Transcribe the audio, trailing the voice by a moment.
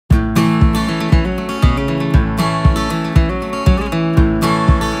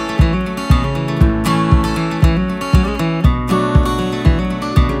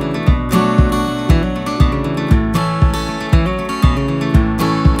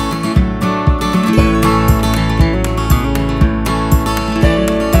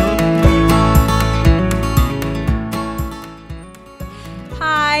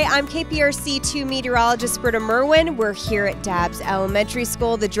KPRC 2 meteorologist Britta Merwin. We're here at Dabbs Elementary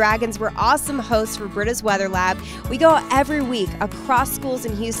School. The Dragons were awesome hosts for Britta's Weather Lab. We go every week across schools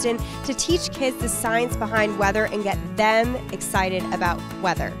in Houston to teach kids the science behind weather and get them excited about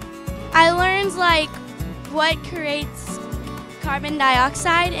weather. I learned what creates carbon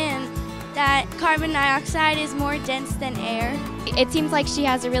dioxide and that carbon dioxide is more dense than air. It seems like she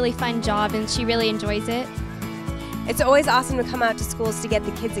has a really fun job and she really enjoys it. It's always awesome to come out to schools to get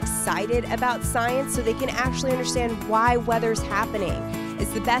the kids excited about science so they can actually understand why weather's happening.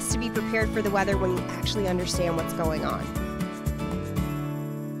 It's the best to be prepared for the weather when you actually understand what's going on.